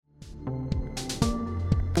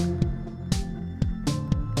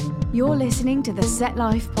You're listening to the Set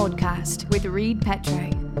Life podcast with Reed Petro,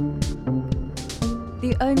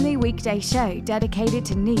 the only weekday show dedicated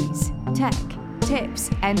to news, tech, tips,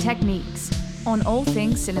 and techniques on all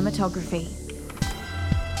things cinematography.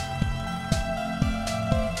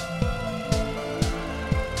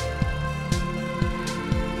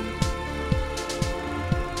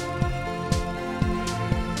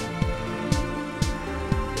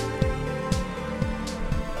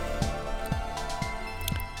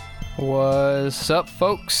 What's up,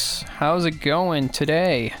 folks? How's it going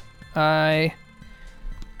today? I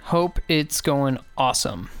hope it's going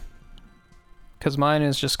awesome, because mine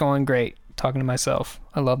is just going great. Talking to myself.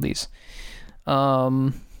 I love these.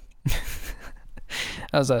 That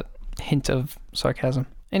was a hint of sarcasm.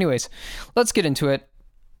 Anyways, let's get into it.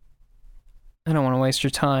 I don't want to waste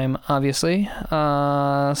your time, obviously.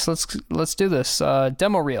 So let's do this.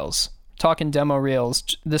 Demo reels. Talking demo reels.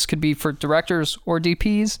 This could be for directors or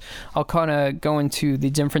DPs. I'll kind of go into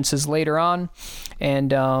the differences later on.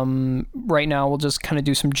 And right now we'll just kind of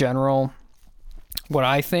do some general, what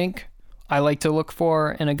I think I like to look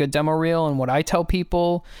for in a good demo reel and what I tell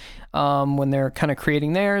people when they're kind of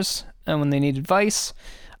creating theirs and when they need advice.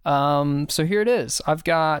 So here it is. I've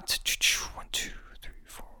got 1, 2, 3,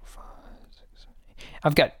 4, 5, 6, 7, 8.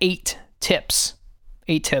 I've got 8 tips.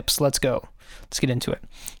 8 tips. Let's go. Let's get into it.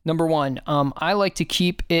 Number 1, I like to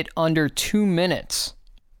keep it under 2 minutes.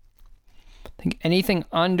 I think anything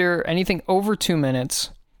over 2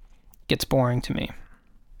 minutes gets boring to me.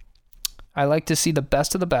 I like to see the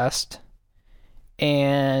best of the best,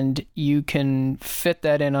 and you can fit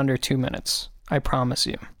that in under 2 minutes. I promise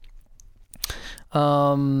you.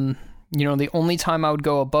 The only time I would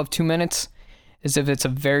go above 2 minutes is if it's a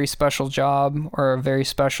very special job or a very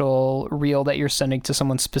special reel that you're sending to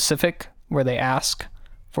someone specific, where they ask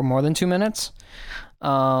for more than 2 minutes.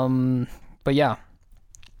 But yeah.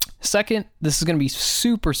 Second, this is going to be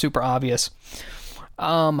super, super obvious.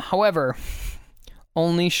 However,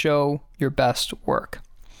 only show your best work.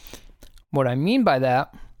 What I mean by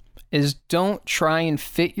that is don't try and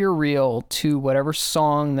fit your reel to whatever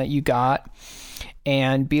song that you got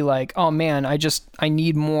and be like, oh man, I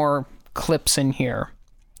need more clips in here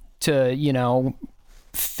to,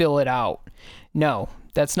 fill it out. No.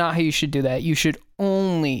 That's not how you should do that. You should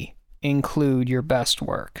only include your best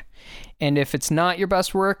work. And if it's not your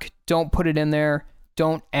best work, don't put it in there.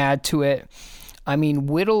 Don't add to it. I mean,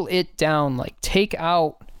 whittle it down. Like, take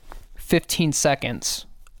out 15 seconds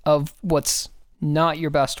of what's not your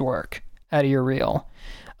best work out of your reel.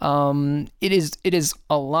 It is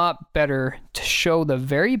a lot better to show the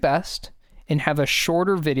very best and have a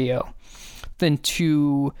shorter video than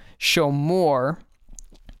to show more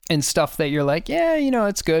and stuff that you're like, yeah,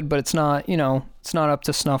 it's good, but it's not, it's not up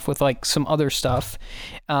to snuff with like some other stuff,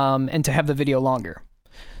 and to have the video longer.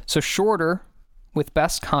 So shorter with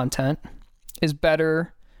best content is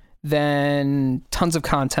better than tons of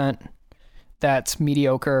content that's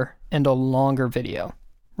mediocre and a longer video,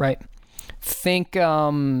 right? Think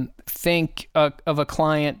of a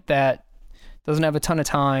client that doesn't have a ton of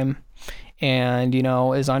time and,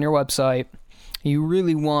 is on your website. You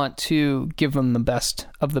really want to give them the best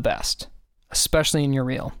of the best, especially in your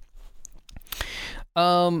reel.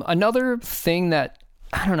 Another thing that,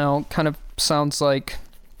 I don't know, kind of sounds like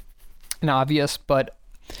an obvious, but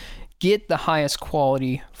get the highest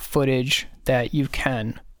quality footage that you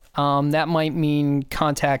can. That might mean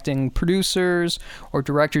contacting producers or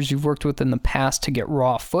directors you've worked with in the past to get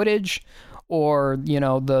raw footage, or,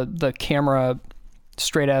 the camera,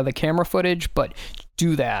 straight out of the camera footage, but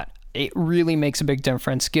do that. It really makes a big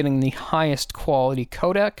difference getting the highest quality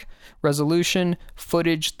codec resolution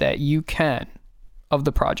footage that you can of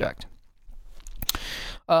the project.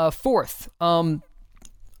 Fourth,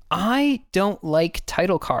 I don't like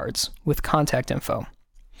title cards with contact info.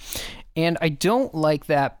 And I don't like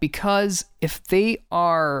that because if they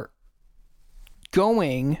are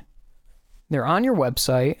they're on your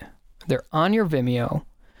website, they're on your Vimeo,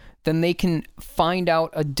 then they can find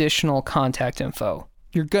out additional contact info.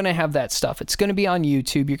 You're going to have that stuff. It's going to be on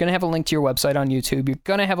YouTube. You're going to have a link to your website on YouTube. You're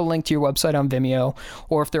going to have a link to your website on Vimeo.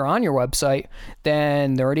 Or if they're on your website,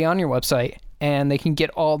 then they're already on your website and they can get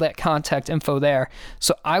all that contact info there.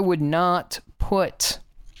 So I would not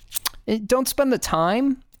don't spend the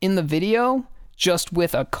time in the video just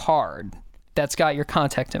with a card that's got your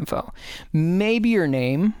contact info. Maybe your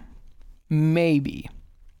name, maybe.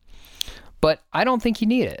 But I don't think you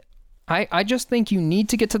need it. I just think you need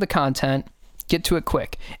to get to the content. Get to it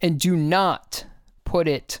quick, and do not put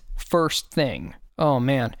it first thing. Oh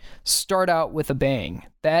man, start out with a bang.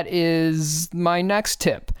 That is my next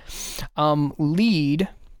tip. Lead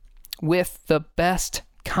with the best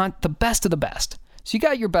the best of the best. So you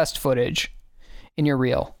got your best footage in your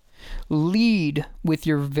reel. Lead with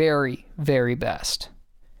your very, very best.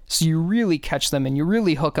 So you really catch them and you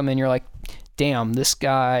really hook them and you're like, damn, this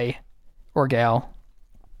guy or gal,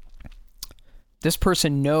 this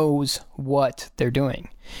person knows what they're doing.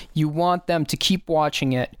 You want them to keep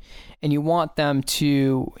watching it and you want them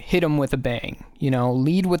to hit them with a bang.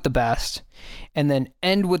 Lead with the best and then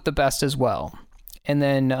end with the best as well. And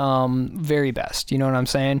then very best, you know what I'm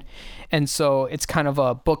saying? And so it's kind of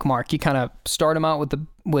a bookmark. You kind of start them out with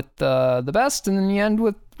the best, and then you end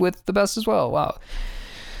with the best as well. Wow,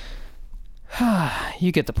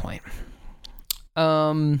 you get the point.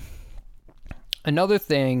 Another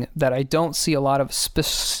thing that I don't see a lot of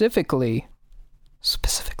specifically,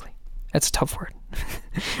 that's a tough word.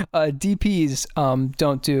 DPs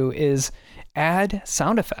don't do is add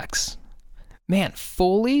sound effects. Man,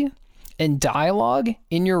 Foley and dialogue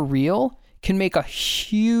in your reel can make a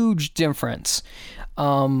huge difference,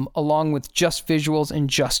 along with just visuals and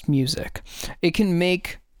just music. It can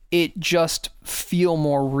make it just feel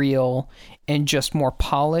more real and just more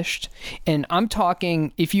polished. And I'm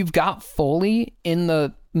talking, if you've got Foley in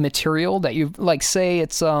the material that you've, like, say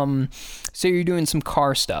you're doing some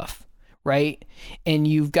car stuff, right? And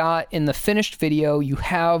you've got in the finished video, you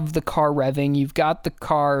have the car revving, you've got the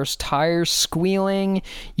car's tires squealing,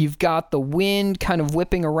 you've got the wind kind of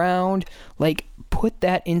whipping around. Like, put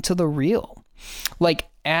that into the reel. Like,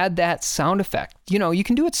 add that sound effect. You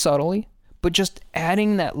can do it subtly, but just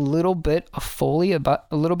adding that little bit of Foley, about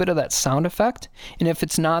a little bit of that sound effect. And if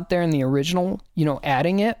it's not there in the original,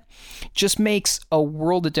 adding it just makes a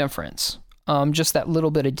world of difference. Just that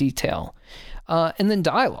little bit of detail. And then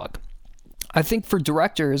dialogue. I think for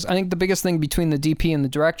directors, the biggest thing between the DP and the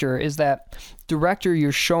director is that director,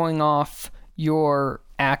 you're showing off your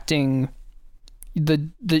acting,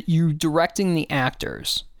 you directing the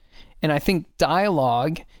actors. And I think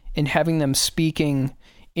dialogue and having them speaking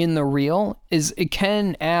in the reel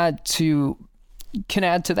can add to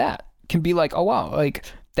that. Can be like, oh wow, like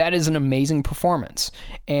that is an amazing performance.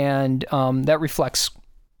 And that reflects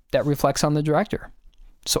on the director.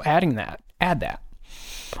 So add that.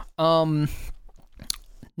 Another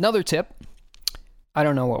tip, I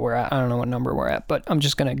don't know what we're at. I don't know what number we're at, but I'm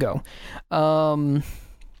just going to go.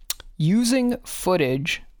 Using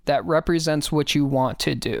footage that represents what you want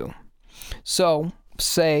to do. So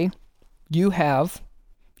say you've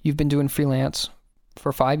been doing freelance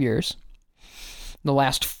for 5 years. The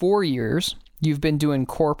last 4 years, you've been doing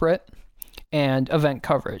corporate and event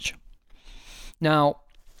coverage. Now,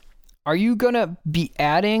 are you going to be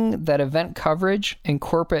adding that event coverage and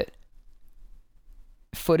corporate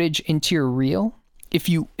footage into your reel?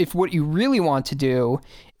 If what you really want to do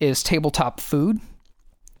is tabletop food?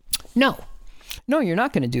 No, you're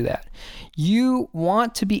not going to do that. You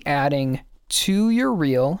want to be adding to your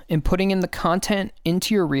reel and putting in the content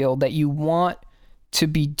into your reel that you want to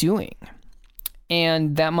be doing.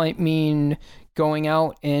 And that might mean going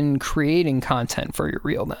out and creating content for your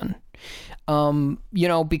reel then.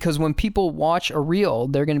 Because when people watch a reel,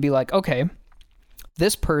 they're going to be like, okay,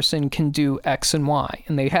 this person can do X and Y,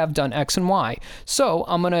 and they have done X and Y. So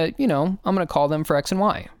I'm going to call them for X and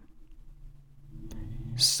Y.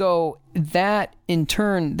 So that in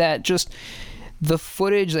turn, that just the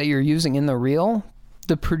footage that you're using in the reel,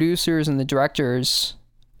 the producers and the directors,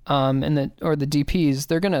 or the DPs,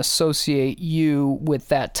 they're going to associate you with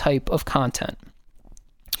that type of content.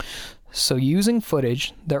 So using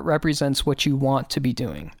footage that represents what you want to be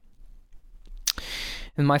doing.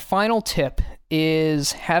 And my final tip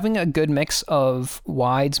is having a good mix of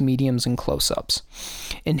wides, mediums, and close-ups.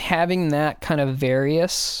 And having that kind of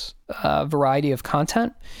variety of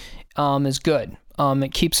content is good.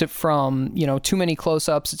 It keeps it from, too many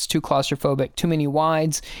close-ups, it's too claustrophobic, too many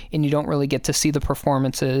wides, and you don't really get to see the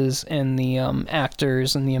performances and the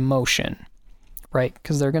actors and the emotion, right?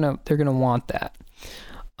 Because they're gonna want that.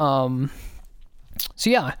 So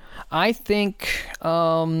yeah, I think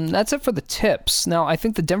that's it for the tips. Now, I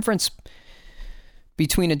think the difference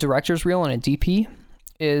between a director's reel and a DP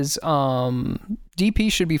is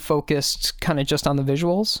DP should be focused kind of just on the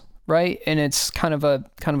visuals, right? And it's kind of a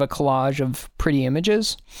collage of pretty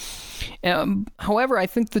images. However, I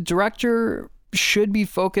think the director should be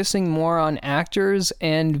focusing more on actors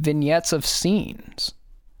and vignettes of scenes,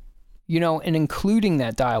 and including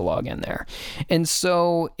that dialogue in there. And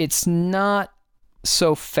so it's not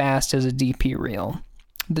so fast as a DP reel.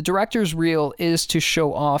 The director's reel is to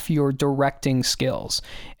show off your directing skills.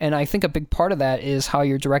 And I think a big part of that is how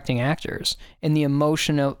you're directing actors and the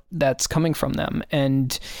emotion that's coming from them.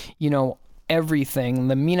 And, everything,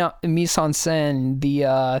 the mise en scène,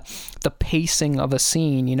 the pacing of a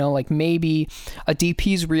scene. You know, like maybe a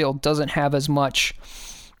DP's reel doesn't have as much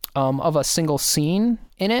of a single scene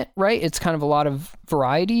in it, right? It's kind of a lot of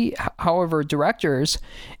variety. However, directors,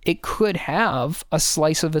 it could have a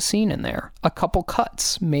slice of a scene in there, a couple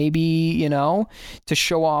cuts, maybe, you know, to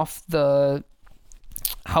show off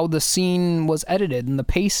how the scene was edited and the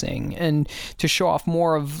pacing, and to show off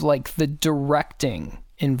more of like the directing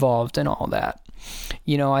involved in all that.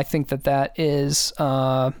 You know, I think that is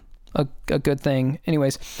a good thing.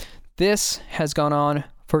 Anyways, this has gone on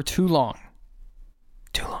for too long,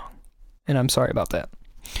 and I'm sorry about that.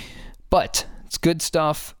 But it's good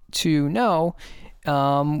stuff to know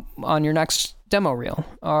on your next demo reel.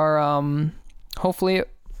 Or hopefully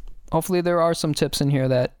there are some tips in here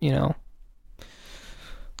that, you know,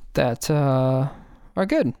 that are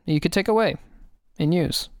good, you could take away and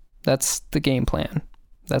use. That's the game plan.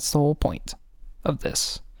 That's the whole point of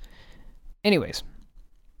this. Anyways,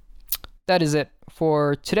 that is it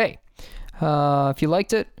for today. If you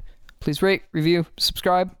liked it, please rate, review,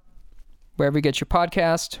 subscribe, wherever you get your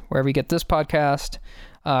podcast, wherever you get this podcast.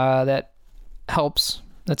 That helps.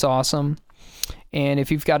 That's awesome. And if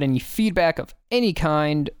you've got any feedback of any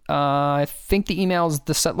kind, I think the email is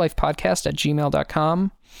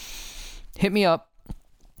thesetlifepodcast@gmail.com. Hit me up.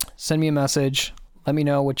 Send me a message. Let me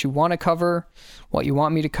know what you want to cover, what you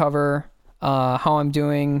want me to cover, how I'm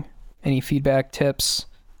doing, any feedback, tips,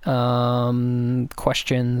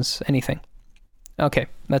 questions, anything. Okay,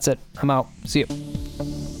 that's it. I'm out. See you.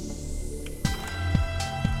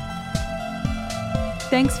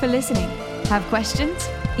 Thanks for listening. Have questions?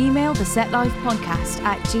 Email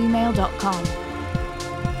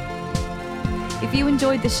thesetlifepodcast@gmail.com. If you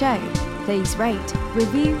enjoyed the show, please rate,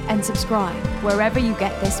 review, and subscribe wherever you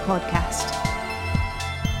get this podcast.